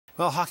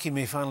Well, hockey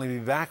may finally be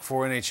back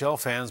for NHL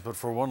fans, but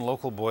for one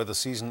local boy, the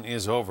season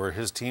is over.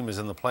 His team is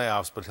in the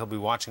playoffs, but he'll be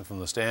watching from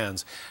the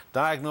stands.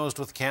 Diagnosed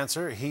with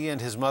cancer, he and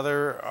his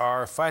mother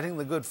are fighting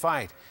the good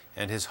fight,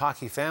 and his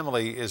hockey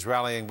family is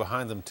rallying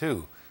behind them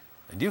too.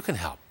 And you can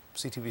help.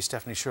 CTV's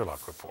Stephanie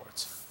Sherlock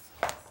reports.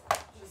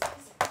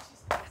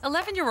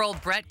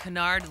 11-year-old Brett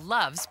Cunard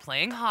loves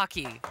playing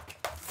hockey.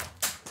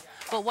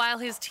 But while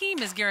his team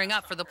is gearing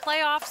up for the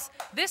playoffs,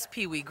 this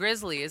Pee-wee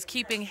Grizzly is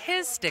keeping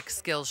his stick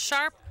skills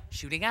sharp,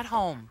 shooting at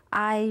home.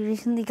 I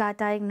recently got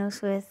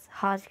diagnosed with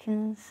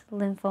Hodgkin's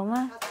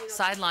lymphoma.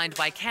 Sidelined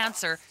by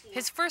cancer,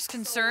 his first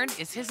concern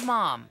is his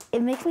mom.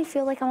 It makes me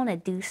feel like I want to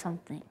do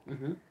something.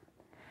 And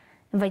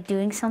by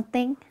doing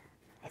something,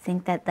 I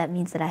think that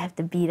means that I have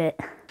to beat it.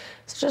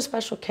 Such a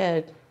special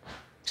kid.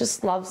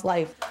 Just loves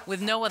life.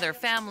 With no other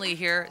family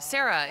here,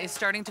 Sarah is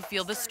starting to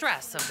feel the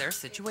stress of their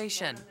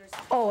situation.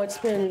 Oh, it's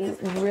been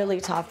really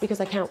tough because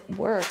I can't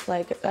work.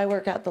 Like, I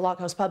work at the Lock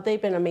House Pub.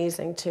 They've been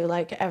amazing too,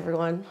 like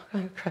everyone.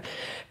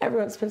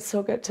 Everyone's been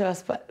so good to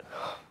us, but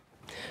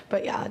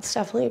yeah, it's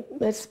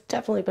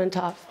definitely been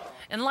tough.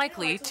 And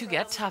likely to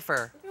get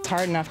tougher. It's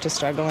hard enough to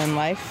struggle in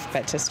life,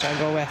 but to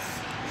struggle with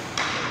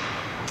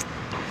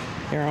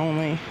your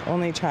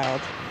only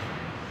child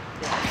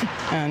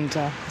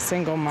and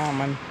single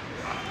mom.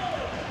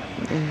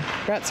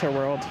 Brett's her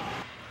world.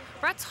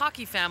 Brett's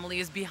hockey family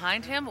is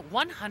behind him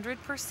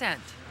 100%.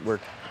 We're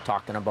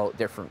talking about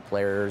different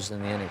players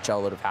in the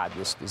NHL that have had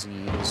this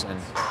disease, and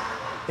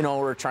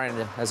we're trying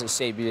to, as I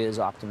say, be as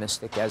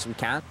optimistic as we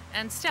can.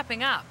 And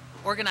stepping up,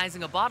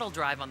 organizing a bottle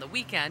drive on the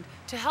weekend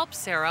to help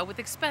Sarah with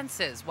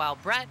expenses while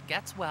Brett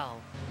gets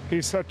well.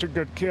 He's such a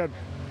good kid,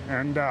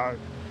 and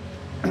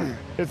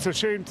it's a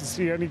shame to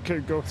see any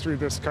kid go through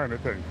this kind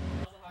of thing.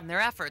 And their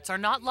efforts are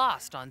not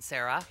lost on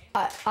Sarah.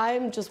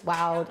 I'm just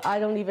wowed. I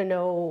don't even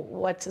know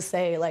what to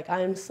say. Like,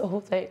 I'm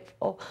so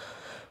thankful.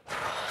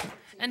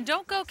 And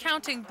don't go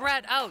counting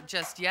Brett out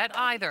just yet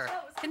either.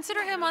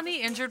 Consider him on the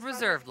injured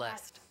reserve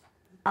list.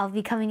 I'll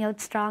be coming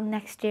out strong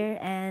next year,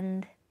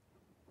 and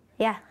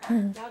yeah.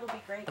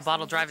 The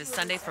bottle drive is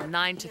Sunday from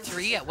 9 to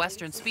 3 at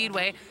Western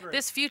Speedway.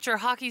 This future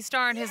hockey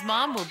star and his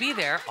mom will be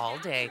there all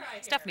day.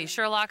 Stephanie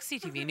Sherlock,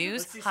 CTV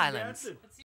News, Highlands.